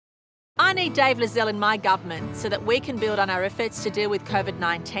I need Dave Layzell in my government so that we can build on our efforts to deal with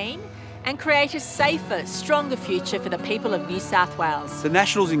COVID-19 and create a safer, stronger future for the people of New South Wales. The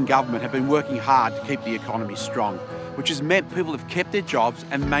Nationals in government have been working hard to keep the economy strong, which has meant people have kept their jobs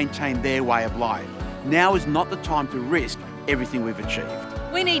and maintained their way of life. Now is not the time to risk everything we've achieved.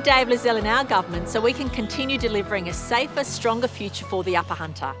 We need Dave Layzell in our government so we can continue delivering a safer, stronger future for the Upper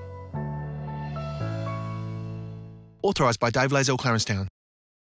Hunter. Authorised by Dave Layzell, Clarenstown.